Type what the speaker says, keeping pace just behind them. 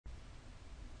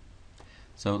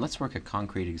So let's work a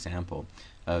concrete example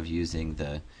of using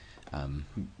the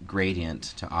gradient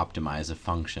to optimize a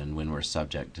function when we're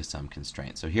subject to some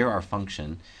constraint. So here our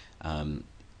function,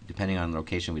 depending on the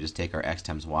location, we just take our x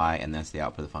times y, and that's the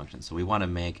output of the function. So we want to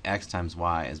make x times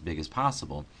y as big as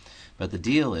possible, but the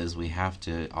deal is we have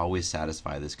to always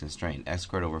satisfy this constraint. X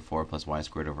squared over 4 plus y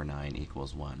squared over 9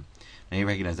 equals 1. Now you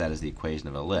recognize that as the equation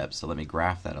of an ellipse, so let me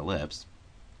graph that ellipse.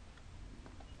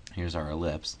 Here's our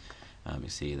ellipse. You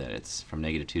see that it's from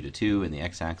 -2 to 2 in the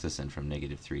x-axis and from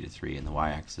 -3 to 3 in the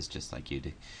y-axis, just like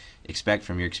you'd expect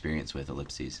from your experience with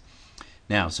ellipses.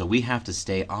 Now, so we have to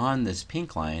stay on this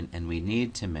pink line, and we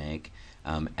need to make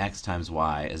x times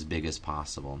y as big as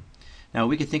possible. Now,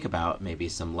 we could think about maybe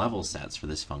some level sets for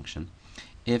this function.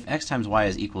 If x times y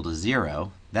is equal to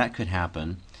 0, that could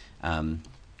happen, f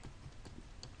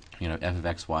of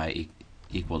xy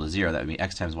equal to 0, that would be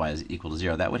x times y is equal to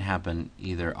 0. That would happen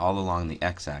either all along the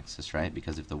x-axis, right?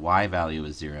 Because if the y value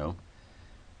is 0,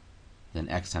 then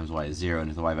x times y is 0, and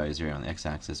if the y value is 0 on the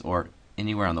x-axis, or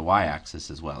anywhere on the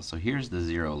y-axis as well. So here's the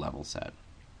 0 level set.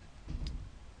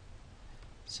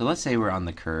 So let's say we're on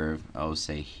the curve,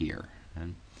 say here.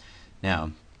 And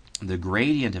now, the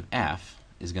gradient of f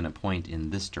is going to point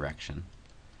in this direction.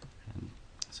 And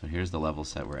so here's the level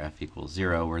set where f equals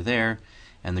 0. We're there.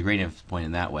 And the gradient is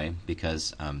pointing that way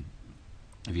because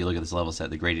if you look at this level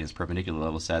set, the gradient is perpendicular to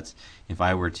level sets. If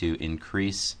I were to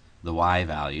increase the y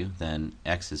value, then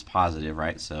x is positive,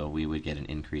 right? So we would get an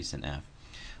increase in f.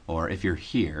 Or if you're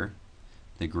here,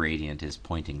 the gradient is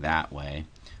pointing that way.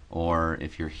 Or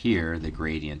if you're here, the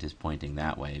gradient is pointing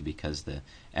that way because the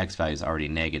x value is already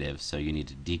negative, so you need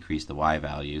to decrease the y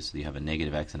value. So you have a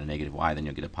negative x and a negative y, then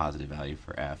you'll get a positive value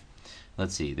for f.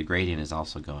 Let's see, the gradient is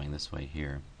also going this way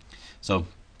here. So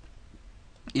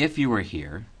if you were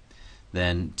here,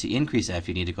 then to increase f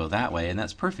you need to go that way, and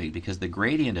that's perfect because the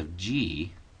gradient of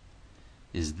g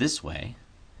is this way.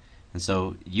 And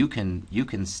so you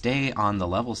can stay on the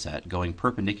level set going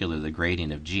perpendicular to the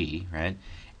gradient of g, right,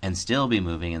 and still be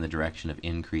moving in the direction of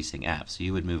increasing f. So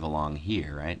you would move along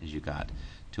here, right, as you got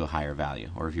to a higher value.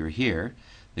 Or if you were here,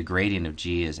 the gradient of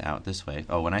g is out this way.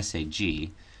 Oh, when I say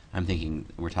g, I'm thinking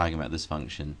we're talking about this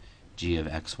function g of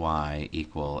xy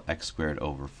equal x squared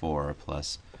over 4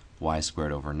 plus y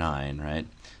squared over 9, right?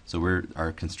 So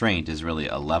our constraint is really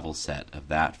a level set of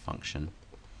that function.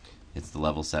 It's the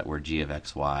level set where g of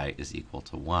xy is equal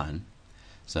to 1.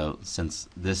 So since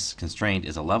this constraint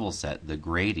is a level set, the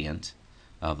gradient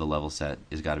of the level set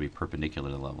has got to be perpendicular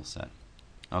to the level set.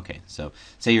 Okay, so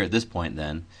say you're at this point,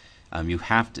 then you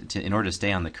have to in order to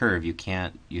stay on the curve,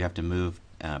 you have to move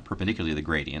perpendicularly to the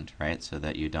gradient, right, so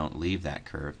that you don't leave that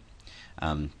curve.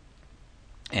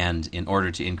 And in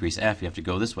order to increase f, you have to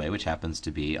go this way, which happens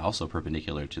to be also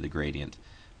perpendicular to the gradient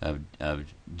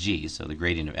of g. So the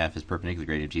gradient of f is perpendicular to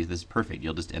the gradient of g. This is perfect.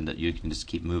 You can just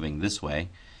keep moving this way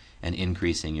and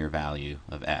increasing your value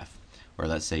of f. Or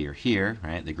let's say you're here,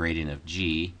 right? The gradient of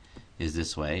g is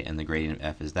this way, and the gradient of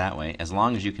f is that way. As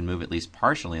long as you can move at least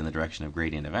partially in the direction of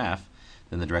gradient of f,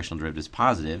 then the directional derivative is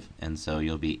positive, and so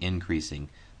you'll be increasing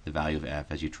the value of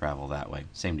f as you travel that way.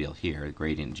 Same deal here. The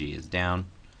gradient g is down.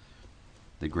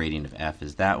 The gradient of f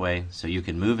is that way. So you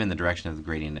can move in the direction of the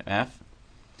gradient of f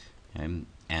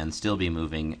and still be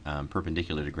moving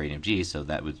perpendicular to gradient of g. So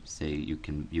that would say you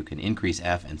can increase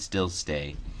f and still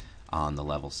stay on the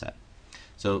level set.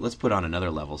 So let's put on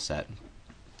another level set.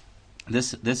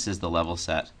 This is the level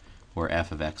set where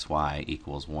f of xy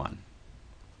equals 1.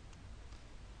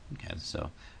 Okay,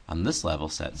 so on this level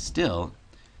set still,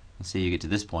 let's say you get to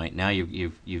this point. Now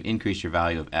you've increased your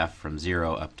value of f from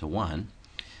 0 up to 1.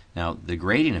 Now the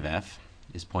gradient of f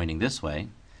is pointing this way.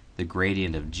 The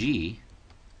gradient of g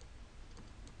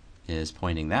is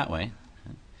pointing that way.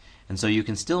 And so you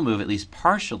can still move at least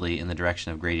partially in the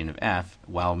direction of gradient of f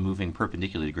while moving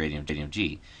perpendicular to gradient of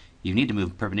g. You need to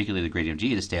move perpendicular to the gradient of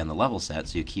g to stay on the level set,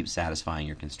 so you keep satisfying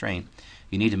your constraint.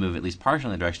 You need to move at least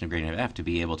partially in the direction of gradient of f to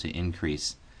be able to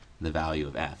increase the value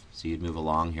of f. So you'd move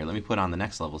along here. Let me put on the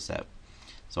next level set.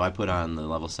 So I put on the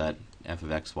level set f of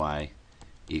xy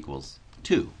equals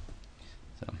 2.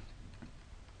 So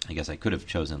I guess I could have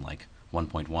chosen like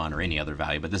 1.1 or any other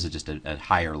value, but this is just a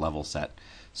higher level set.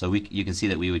 So you can see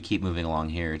that we would keep moving along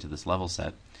here to this level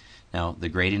set. Now the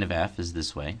gradient of f is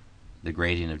this way. The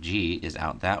gradient of g is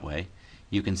out that way.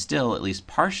 You can still at least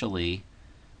partially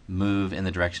move in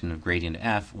the direction of gradient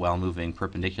f while moving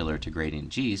perpendicular to gradient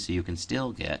g, so you can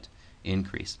still get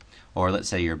increase. Or let's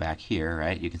say you're back here,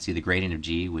 right? You can see the gradient of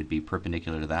g would be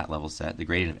perpendicular to that level set. The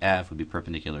gradient of f would be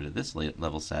perpendicular to this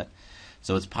level set.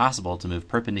 So it's possible to move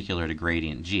perpendicular to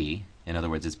gradient g. In other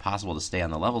words, it's possible to stay on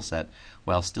the level set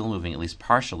while still moving at least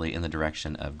partially in the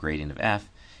direction of gradient of f.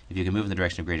 If you can move in the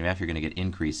direction of gradient of f, you're going to get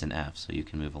increase in f, so you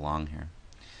can move along here.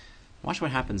 Watch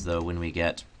what happens, though, when we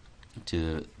get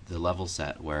to the level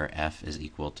set where f is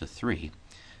equal to 3.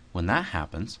 When that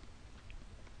happens,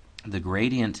 the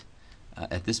gradient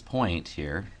at this point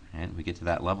here, and we get to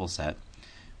that level set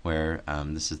where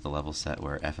this is the level set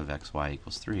where f of xy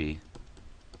equals 3.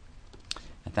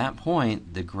 At that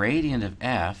point, the gradient of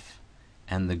f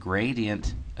and the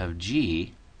gradient of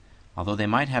g, although they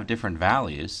might have different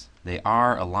values, they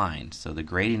are aligned. So the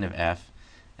gradient of f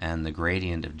and the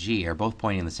gradient of g are both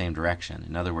pointing in the same direction.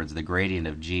 In other words, the gradient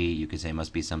of g, you could say,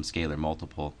 must be some scalar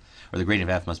multiple, or the gradient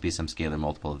of f must be some scalar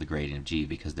multiple of the gradient of g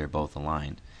because they're both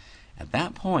aligned. At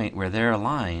that point where they're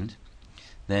aligned,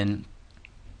 then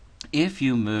if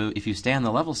you stay on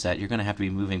the level set, you're going to have to be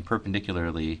moving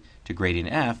perpendicularly to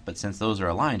gradient f, but since those are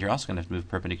aligned, you're also going to have to move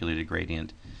perpendicularly to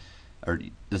gradient, or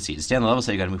let's see, to stay on the level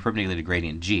set, you've got to move perpendicularly to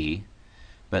gradient g,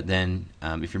 but then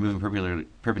if you're moving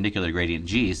perpendicular to gradient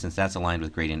g, since that's aligned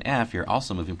with gradient f, you're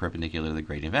also moving perpendicular to the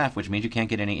gradient of f, which means you can't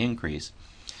get any increase.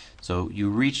 So you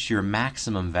reach your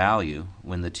maximum value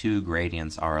when the two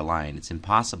gradients are aligned. It's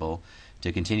impossible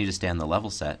to continue to stay on the level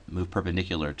set, move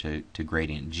perpendicular to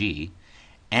gradient g,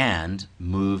 and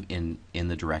move in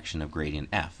the direction of gradient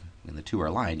f. When the two are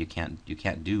aligned, you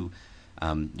can't do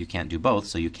both,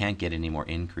 so you can't get any more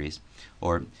increase.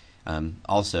 Or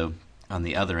also on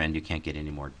the other end, you can't get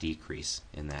any more decrease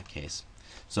in that case.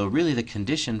 So really, the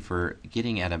condition for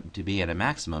getting to be at a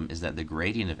maximum is that the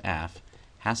gradient of f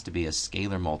has to be a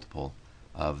scalar multiple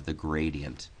of the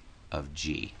gradient of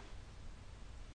g.